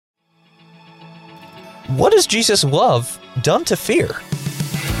what has Jesus' love done to fear?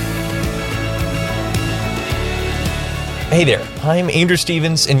 Hey there, I'm Andrew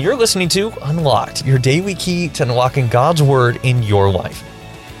Stevens, and you're listening to Unlocked, your daily key to unlocking God's Word in your life.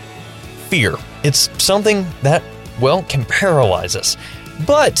 Fear. It's something that, well, can paralyze us.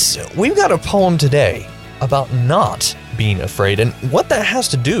 But we've got a poem today about not being afraid and what that has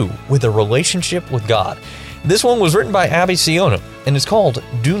to do with a relationship with God. This one was written by Abby Siona, and it's called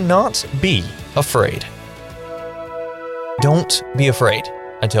Do Not Be Afraid. Don't be afraid,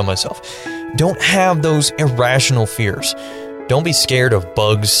 I tell myself. Don't have those irrational fears. Don't be scared of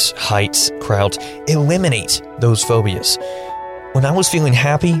bugs, heights, crowds. Eliminate those phobias. When I was feeling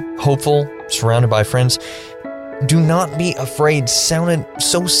happy, hopeful, surrounded by friends, do not be afraid sounded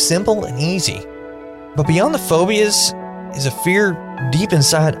so simple and easy. But beyond the phobias is a fear deep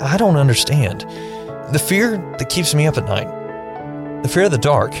inside I don't understand. The fear that keeps me up at night. The fear of the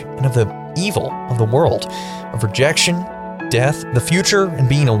dark and of the evil of the world, of rejection, death, the future, and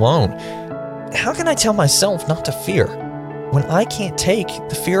being alone. How can I tell myself not to fear when I can't take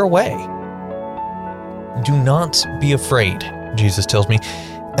the fear away? Do not be afraid, Jesus tells me,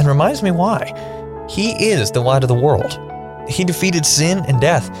 and reminds me why. He is the light of the world. He defeated sin and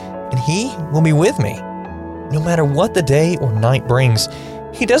death, and He will be with me. No matter what the day or night brings,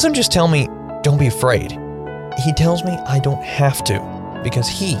 He doesn't just tell me, don't be afraid. He tells me I don't have to, because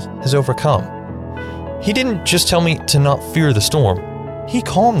He has overcome. He didn't just tell me to not fear the storm. He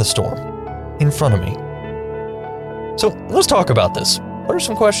calmed the storm in front of me. So let's talk about this. What are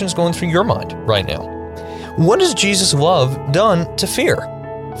some questions going through your mind right now? What has Jesus' love done to fear?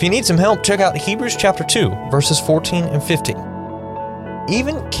 If you need some help, check out Hebrews chapter 2, verses 14 and 15.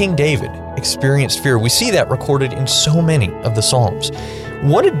 Even King David experienced fear. We see that recorded in so many of the Psalms.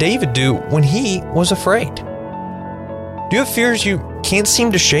 What did David do when he was afraid? Do you have fears you can't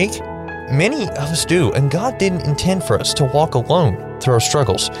seem to shake? Many of us do, and God didn't intend for us to walk alone through our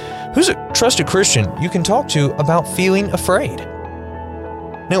struggles. Who's a trusted Christian you can talk to about feeling afraid?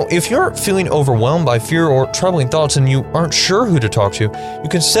 Now, if you're feeling overwhelmed by fear or troubling thoughts and you aren't sure who to talk to, you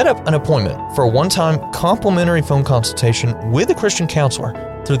can set up an appointment for a one-time complimentary phone consultation with a Christian counselor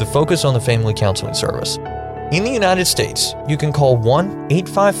through the Focus on the Family Counseling Service. In the United States, you can call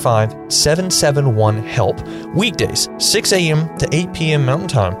 1-855-771-HELP weekdays, 6 a.m. to 8 p.m. Mountain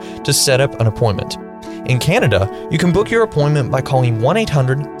Time to set up an appointment. In Canada, you can book your appointment by calling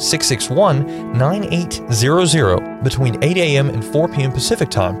 1-800-661-9800 between 8 a.m. and 4 p.m. Pacific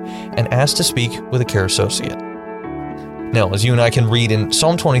Time and ask to speak with a care associate. Now, as you and I can read in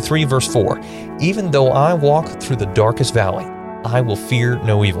Psalm 23, verse 4, even though I walk through the darkest valley, I will fear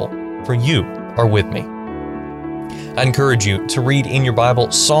no evil, for you are with me. I encourage you to read in your Bible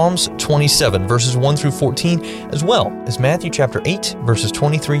Psalms 27, verses 1 through 14, as well as Matthew chapter 8, verses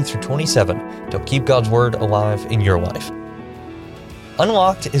 23 through 27, to keep God's Word alive in your life.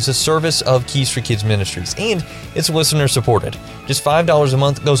 Unlocked is a service of Keys for Kids Ministries, and it's listener supported. Just $5 a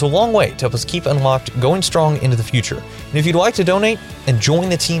month goes a long way to help us keep Unlocked going strong into the future. And if you'd like to donate and join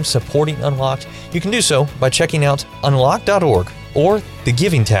the team supporting Unlocked, you can do so by checking out unlocked.org or the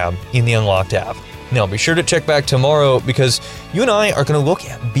Giving tab in the Unlocked app. Now, be sure to check back tomorrow because you and I are going to look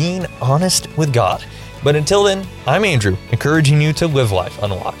at being honest with God. But until then, I'm Andrew, encouraging you to live life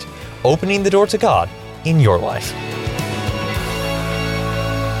unlocked, opening the door to God in your life.